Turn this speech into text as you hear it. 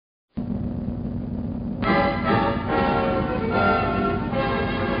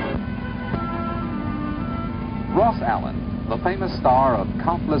Allen, the famous star of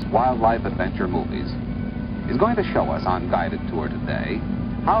countless wildlife adventure movies, is going to show us on Guided Tour today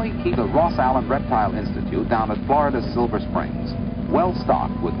how he keeps the Ross Allen Reptile Institute down at Florida's Silver Springs, well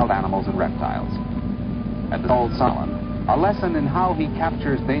stocked with wild animals and reptiles. At the Old Allen, a lesson in how he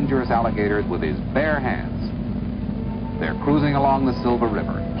captures dangerous alligators with his bare hands. They're cruising along the Silver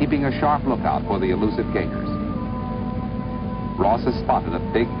River, keeping a sharp lookout for the elusive gators. Ross has spotted a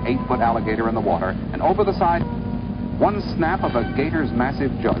big 8-foot alligator in the water, and over the side, one snap of a gator's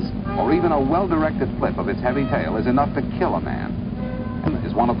massive jaws, or even a well-directed flip of its heavy tail, is enough to kill a man. And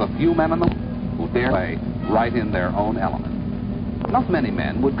is one of the few men in the world who dare play right in their own element. Not many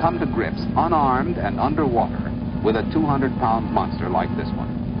men would come to grips, unarmed and underwater, with a 200-pound monster like this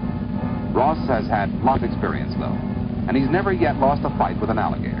one. Ross has had lots of experience, though, and he's never yet lost a fight with an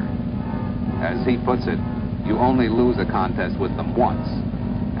alligator. As he puts it, you only lose a contest with them once,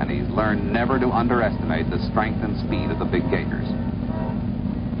 and he's learned never to underestimate the strength and speed of the big gators.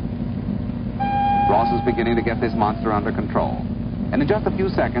 Ross is beginning to get this monster under control, and in just a few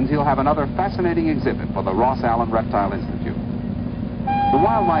seconds he'll have another fascinating exhibit for the Ross Allen Reptile Institute. The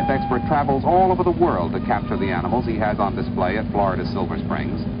wildlife expert travels all over the world to capture the animals he has on display at Florida's Silver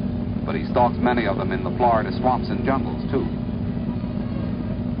Springs, but he stalks many of them in the Florida swamps and jungles, too.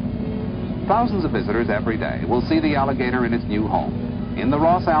 Thousands of visitors every day will see the alligator in its new home, in the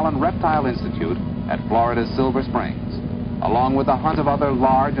Ross Allen Reptile Institute at Florida's Silver Springs, along with the hundreds of other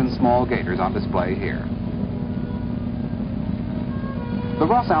large and small gators on display here. The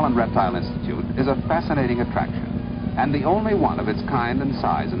Ross Allen Reptile Institute is a fascinating attraction, and the only one of its kind and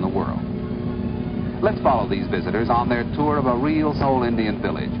size in the world. Let's follow these visitors on their tour of a real Soul Indian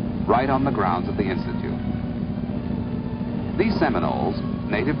village, right on the grounds of the Institute. These Seminoles,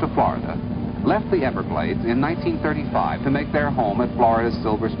 native to Florida, left the Everglades in 1935 to make their home at Florida's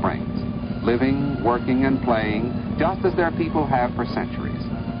Silver Springs, living, working, and playing just as their people have for centuries.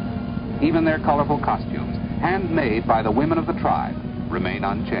 Even their colorful costumes, handmade by the women of the tribe, remain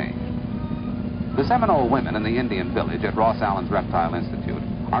unchanged. The Seminole women in the Indian village at Ross Allen's Reptile Institute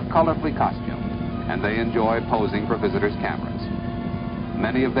are colorfully costumed, and they enjoy posing for visitors' cameras.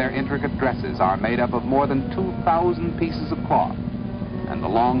 Many of their intricate dresses are made up of more than 2,000 pieces of cloth, and the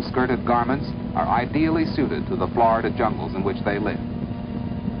long-skirted garments are ideally suited to the Florida jungles in which they live.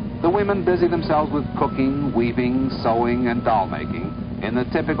 The women busy themselves with cooking, weaving, sewing, and doll-making in the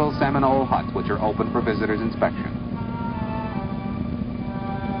typical Seminole huts which are open for visitors' inspection.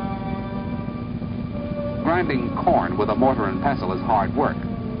 Grinding corn with a mortar and pestle is hard work,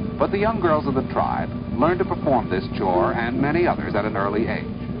 but the young girls of the tribe learn to perform this chore and many others at an early age.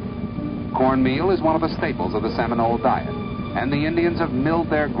 Cornmeal is one of the staples of the Seminole diet, and the Indians have milled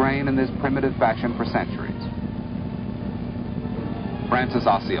their grain in this primitive fashion for centuries. Francis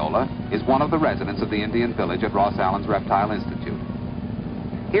Osceola is one of the residents of the Indian village at Ross Allen's Reptile Institute.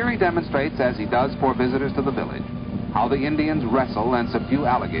 Here he demonstrates, as he does for visitors to the village, how the Indians wrestle and subdue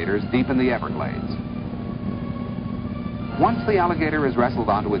alligators deep in the Everglades. Once the alligator is wrestled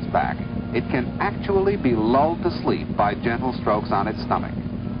onto its back, it can actually be lulled to sleep by gentle strokes on its stomach.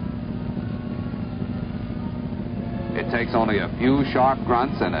 It takes only a few sharp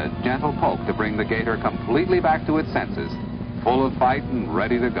grunts and a gentle poke to bring the gator completely back to its senses, full of fight and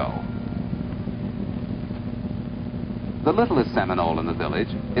ready to go. The littlest Seminole in the village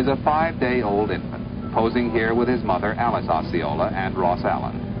is a 5-day-old infant, posing here with his mother, Alice Osceola, and Ross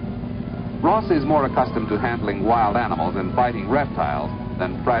Allen. Ross is more accustomed to handling wild animals and fighting reptiles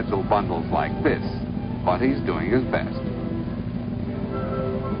than fragile bundles like this, but he's doing his best.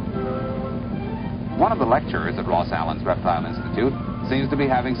 One of the lecturers at Ross Allen's Reptile Institute seems to be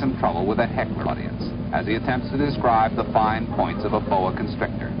having some trouble with a heckler audience as he attempts to describe the fine points of a boa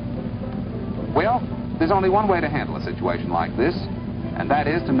constrictor. Well, there's only one way to handle a situation like this, and that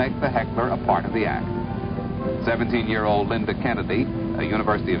is to make the heckler a part of the act. 17-year-old Linda Kennedy, a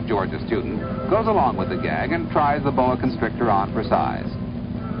University of Georgia student, goes along with the gag and tries the boa constrictor on for size.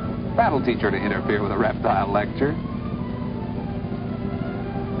 That'll teach her to interfere with a reptile lecture.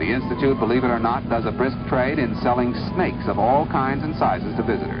 The Institute, believe it or not, does a brisk trade in selling snakes of all kinds and sizes to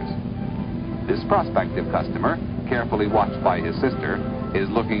visitors. This prospective customer, carefully watched by his sister, is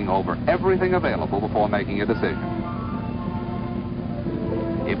looking over everything available before making a decision.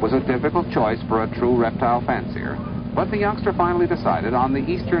 It was a difficult choice for a true reptile fancier, but the youngster finally decided on the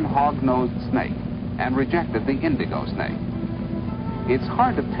eastern hog-nosed snake and rejected the indigo snake. It's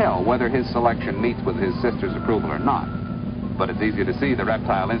hard to tell whether his selection meets with his sister's approval or not, but it's easy to see the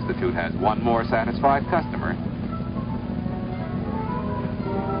Reptile Institute has one more satisfied customer.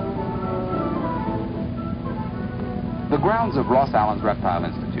 The grounds of Ross Allen's Reptile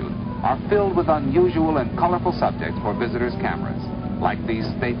Institute are filled with unusual and colorful subjects for visitors' cameras, like these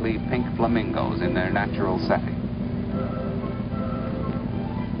stately pink flamingos in their natural setting.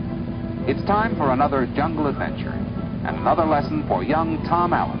 It's time for another jungle adventure and another lesson for young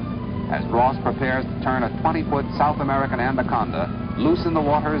Tom Allen as Ross prepares to turn a 20-foot South American anaconda loose in the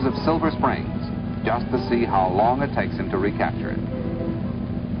waters of Silver Springs just to see how long it takes him to recapture it.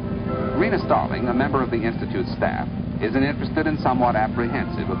 Rena Starling, a member of the Institute's staff, is an interested and somewhat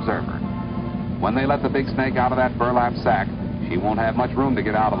apprehensive observer. When they let the big snake out of that burlap sack, she won't have much room to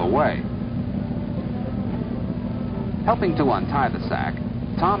get out of the way. Helping to untie the sack,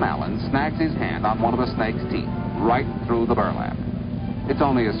 Tom Allen snags his hand on one of the snake's teeth, right through the burlap. It's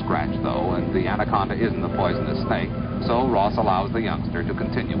only a scratch, though, and the anaconda isn't a poisonous snake, so Ross allows the youngster to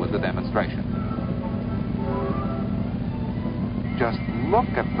continue with the demonstration. Just look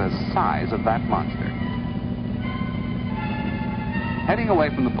at the size of that monster. Heading away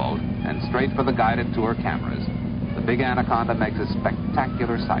from the boat and straight for the guided tour cameras, the big anaconda makes a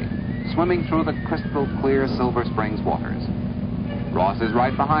spectacular sight, swimming through the crystal clear Silver Springs waters. Ross is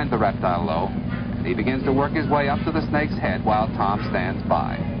right behind the reptile, though, and he begins to work his way up to the snake's head while Tom stands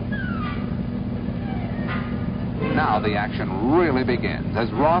by. Now the action really begins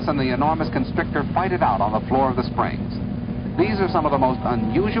as Ross and the enormous constrictor fight it out on the floor of the springs. These are some of the most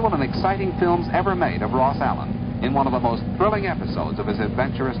unusual and exciting films ever made of Ross Allen in one of the most thrilling episodes of his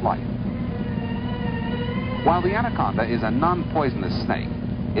adventurous life. While the anaconda is a non-poisonous snake,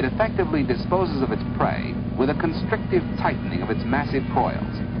 it effectively disposes of its prey with a constrictive tightening of its massive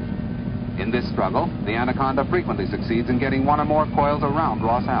coils. In this struggle, the anaconda frequently succeeds in getting one or more coils around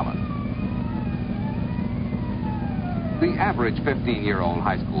Ross Allen. The average 15-year-old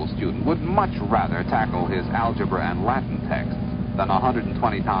high school student would much rather tackle his algebra and Latin texts than a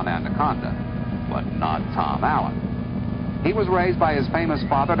 120-pound anaconda, but not Tom Allen. He was raised by his famous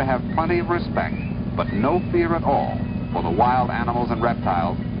father to have plenty of respect, but no fear at all for the wild animals and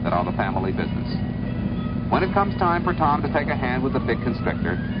reptiles that are the family business. When it comes time for Tom to take a hand with the big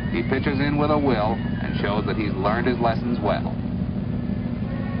constrictor, he pitches in with a will and shows that he's learned his lessons well.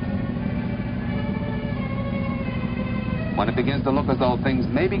 When it begins to look as though things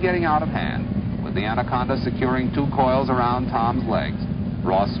may be getting out of hand, with the anaconda securing 2 coils around Tom's legs,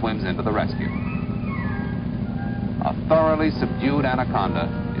 Ross swims into the rescue. A thoroughly subdued anaconda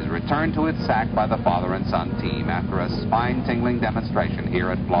is returned to its sack by the father and son team after a spine-tingling demonstration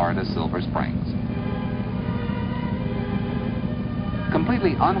here at Florida's Silver Springs.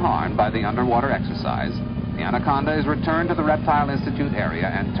 Completely unharmed by the underwater exercise, the anaconda is returned to the Reptile Institute area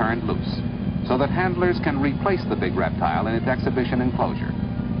and turned loose, so that handlers can replace the big reptile in its exhibition enclosure.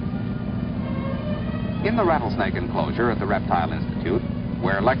 In the rattlesnake enclosure at the Reptile Institute,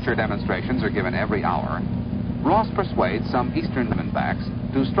 where lecture demonstrations are given every hour, Ross persuades some eastern diamondbacks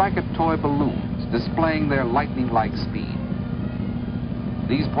to strike at toy balloons, displaying their lightning-like speed.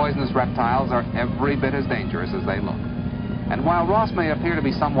 These poisonous reptiles are every bit as dangerous as they look. And while Ross may appear to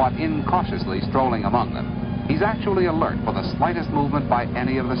be somewhat incautiously strolling among them, he's actually alert for the slightest movement by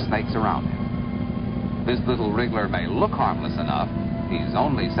any of the snakes around him. This little wriggler may look harmless enough, he's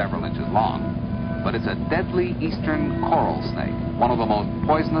only several inches long, but it's a deadly eastern coral snake, one of the most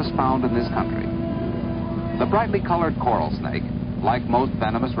poisonous found in this country. The brightly colored coral snake, like most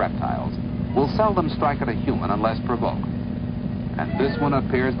venomous reptiles, will seldom strike at a human unless provoked. And this one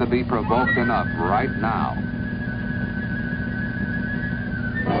appears to be provoked enough right now.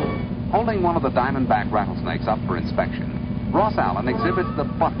 Holding one of the diamondback rattlesnakes up for inspection, Ross Allen exhibits the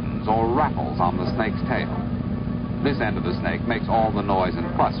buttons or rattles on the snake's tail. This end of the snake makes all the noise and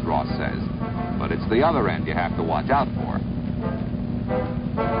fuss, Ross says, but it's the other end you have to watch out for.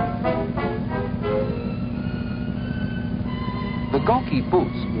 The gokey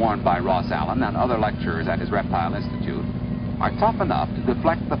boots worn by Ross Allen and other lecturers at his Reptile Institute are tough enough to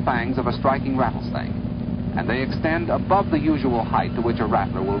deflect the fangs of a striking rattlesnake, and they extend above the usual height to which a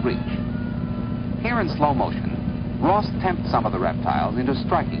rattler will reach. Here in slow motion, Ross tempts some of the reptiles into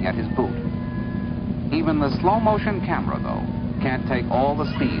striking at his boot. Even the slow-motion camera, though, can't take all the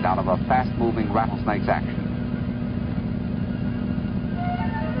speed out of a fast-moving rattlesnake's action.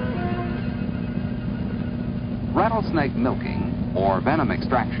 Rattlesnake milking, or venom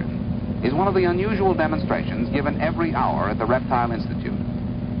extraction, is one of the unusual demonstrations given every hour at the Reptile Institute.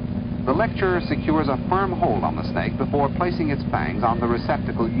 The lecturer secures a firm hold on the snake before placing its fangs on the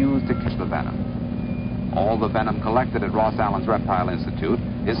receptacle used to catch the venom. All the venom collected at Ross Allen's Reptile Institute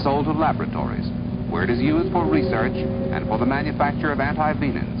is sold to laboratories, where it is used for research and for the manufacture of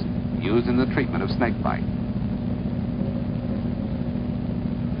antivenins used in the treatment of snakebite.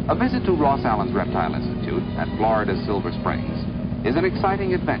 A visit to Ross Allen's Reptile Institute at Florida's Silver Springs is an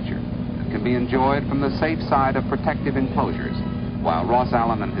exciting adventure can be enjoyed from the safe side of protective enclosures, while Ross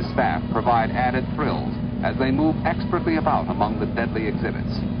Allen and his staff provide added thrills as they move expertly about among the deadly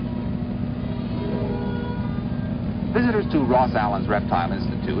exhibits. Visitors to Ross Allen's Reptile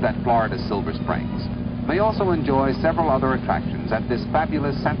Institute at Florida's Silver Springs may also enjoy several other attractions at this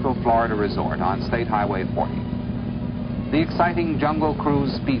fabulous Central Florida resort on State Highway 40. The exciting Jungle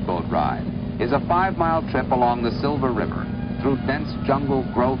Cruise speedboat ride is a 5-mile trip along the Silver River through dense jungle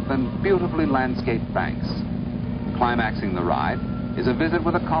growth and beautifully landscaped banks. Climaxing the ride is a visit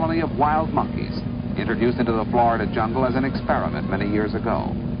with a colony of wild monkeys introduced into the Florida jungle as an experiment many years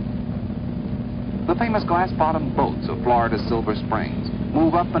ago. The famous glass-bottomed boats of Florida's Silver Springs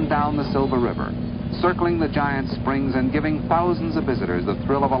move up and down the Silver River, circling the giant springs and giving thousands of visitors the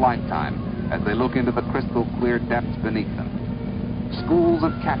thrill of a lifetime as they look into the crystal-clear depths beneath them. Schools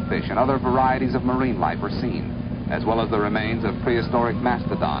of catfish and other varieties of marine life are seen, as well as the remains of prehistoric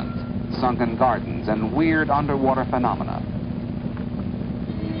mastodons, sunken gardens, and weird underwater phenomena.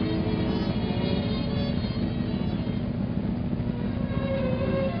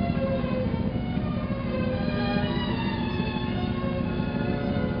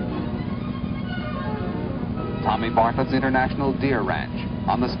 Tommy Bartlett's International Deer Ranch,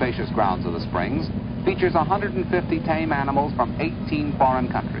 on the spacious grounds of the Springs, features 150 tame animals from 18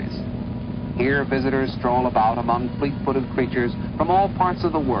 foreign countries. Here, visitors stroll about among fleet-footed creatures from all parts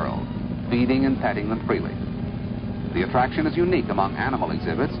of the world, feeding and petting them freely. The attraction is unique among animal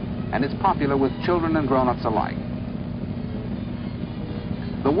exhibits, and is popular with children and grown-ups alike.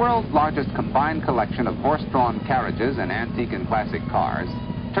 The world's largest combined collection of horse-drawn carriages and antique and classic cars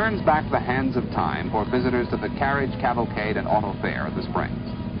turns back the hands of time for visitors to the carriage cavalcade and auto fair at the Springs.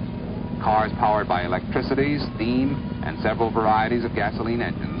 Cars powered by electricity, steam, and several varieties of gasoline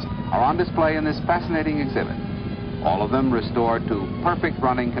engines are on display in this fascinating exhibit, all of them restored to perfect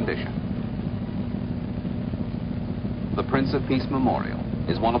running condition. The Prince of Peace Memorial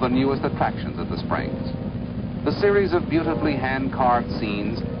is one of the newest attractions at the Springs. The series of beautifully hand-carved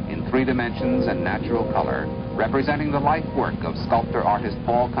scenes in 3 dimensions and natural color, representing the life work of sculptor-artist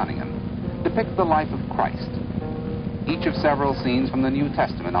Paul Cunningham, depicts the life of Christ. Each of several scenes from the New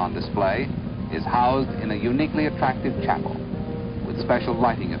Testament on display is housed in a uniquely attractive chapel with special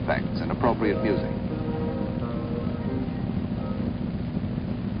lighting effects and appropriate music.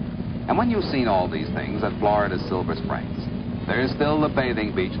 And when you've seen all these things at Florida's Silver Springs, there is still the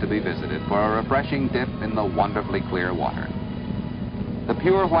bathing beach to be visited for a refreshing dip in the wonderfully clear water. The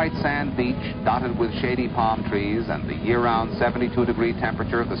pure white sand beach, dotted with shady palm trees, and the year-round 72-degree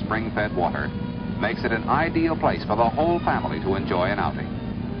temperature of the spring-fed water makes it an ideal place for the whole family to enjoy an outing.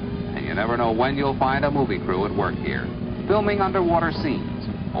 And you never know when you'll find a movie crew at work here, filming underwater scenes,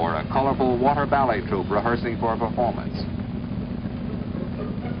 or a colorful water ballet troupe rehearsing for a performance.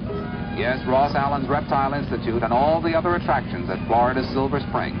 Yes, Ross Allen's Reptile Institute and all the other attractions at Florida's Silver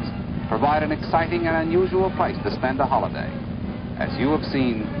Springs provide an exciting and unusual place to spend a holiday, as you have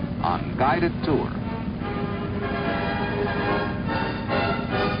seen on Guided Tour.